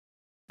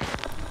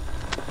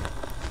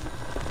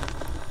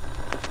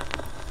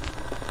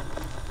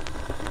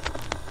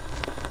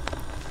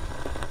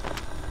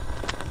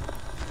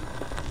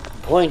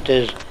point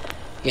is,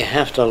 you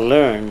have to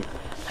learn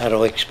how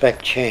to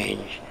expect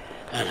change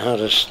and how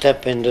to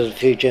step into the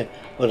future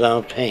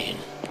without pain.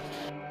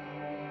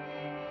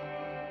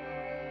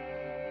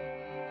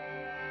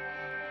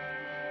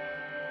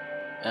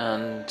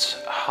 And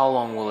how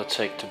long will it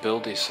take to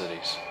build these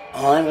cities?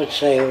 Well, I would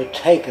say it would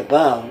take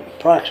about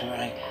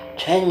approximately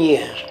 10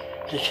 years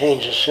to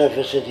change the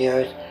surface of the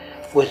earth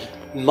with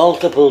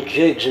multiple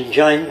jigs and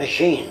giant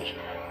machines,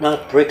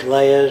 not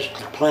bricklayers,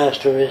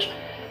 plasterers,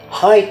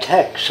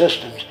 high-tech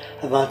systems,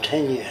 about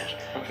 10 years.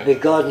 Okay.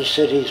 Big garden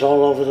cities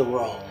all over the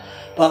world.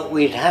 But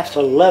we'd have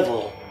to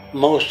level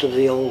most of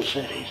the old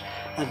cities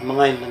and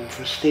mine them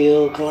for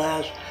steel,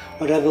 glass,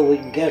 whatever we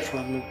can get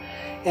from them.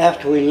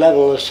 After we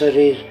level the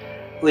cities,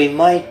 we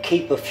might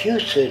keep a few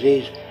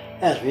cities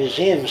as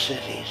museum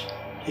cities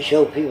to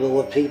show people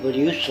what people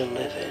used to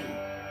live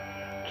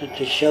in,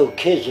 to show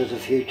kids of the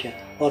future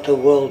what the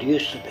world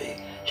used to be,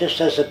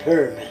 just as the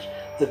pyramids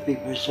would be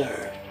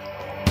preserved.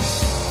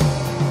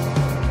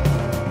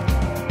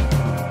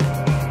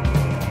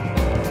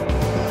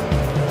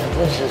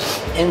 This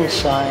is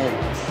inside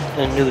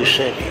the new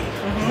city.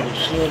 You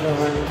see it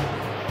around?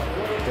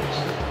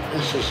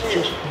 This is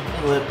just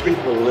where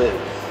people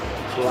live.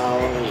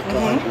 Flowers,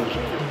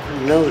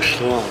 gardens, no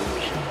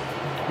slums,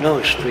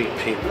 no street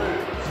people,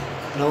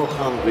 no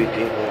hungry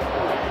people.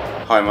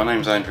 Hi, my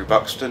name's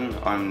Andrew.Buxton.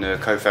 I'm the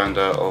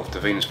co-founder of the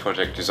Venus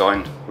Project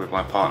Design with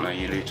my partner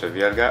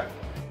Julita.Wielgat.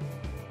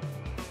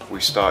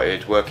 We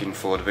started working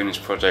for the Venus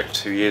Project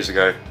 2 years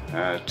ago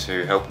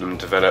to help them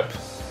develop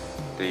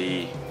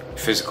the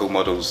physical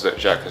models that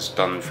Jacque has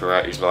done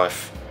throughout his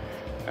life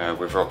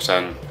with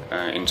Roxanne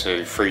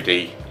into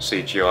 3D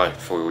CGI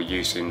for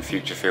use in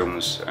future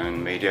films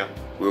and media.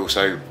 We're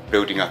also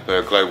building up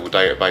a global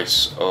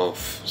database of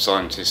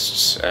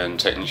scientists and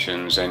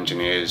technicians,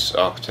 engineers,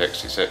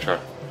 architects, etc.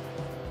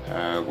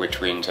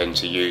 Which we intend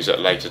to use at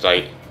a later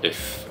date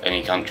if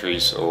any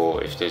countries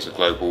or if there's a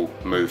global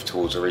move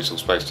towards a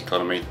resource-based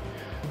economy,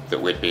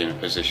 that we'd be in a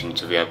position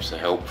to be able to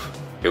help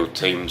build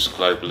teams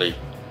globally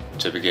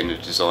to begin the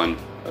design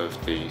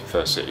of the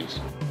first cities.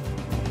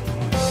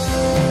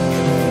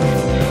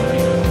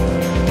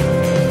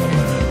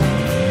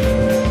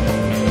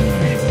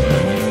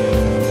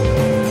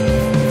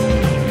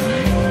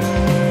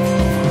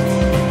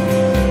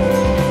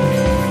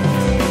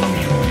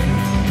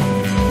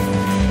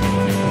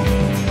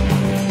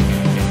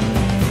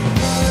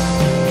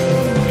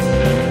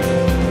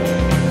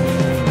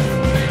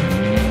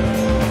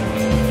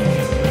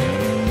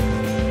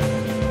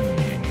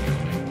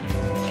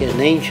 In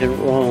ancient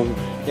Rome,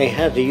 they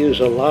had to use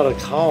a lot of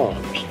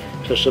columns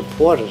to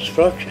support a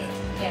structure.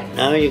 Yeah.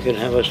 Now you can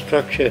have a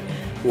structure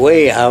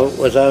way out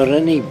without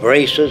any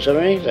braces or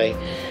anything.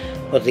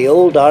 But the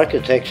old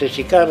architects,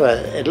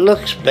 it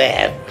looks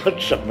bad,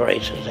 put some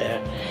braces there.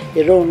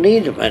 You don't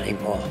need them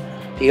anymore.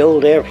 The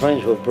old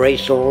airplanes were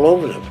braced all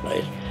over the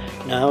place.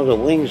 Now the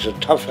wings are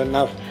tough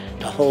enough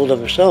to hold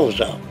themselves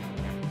up.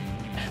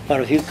 But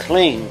if you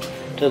cling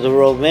to the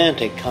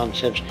romantic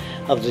concepts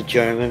of the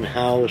German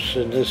house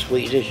and the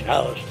Swedish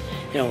house,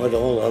 with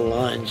all the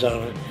lines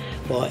on it,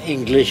 or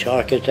English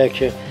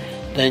architecture,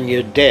 then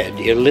you're dead.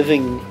 You're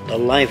living the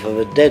life of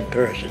a dead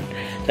person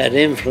that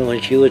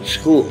influenced you at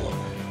school.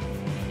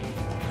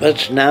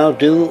 Let's now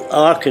do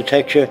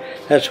architecture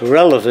that's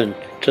relevant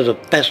to the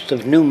best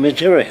of new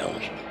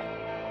materials.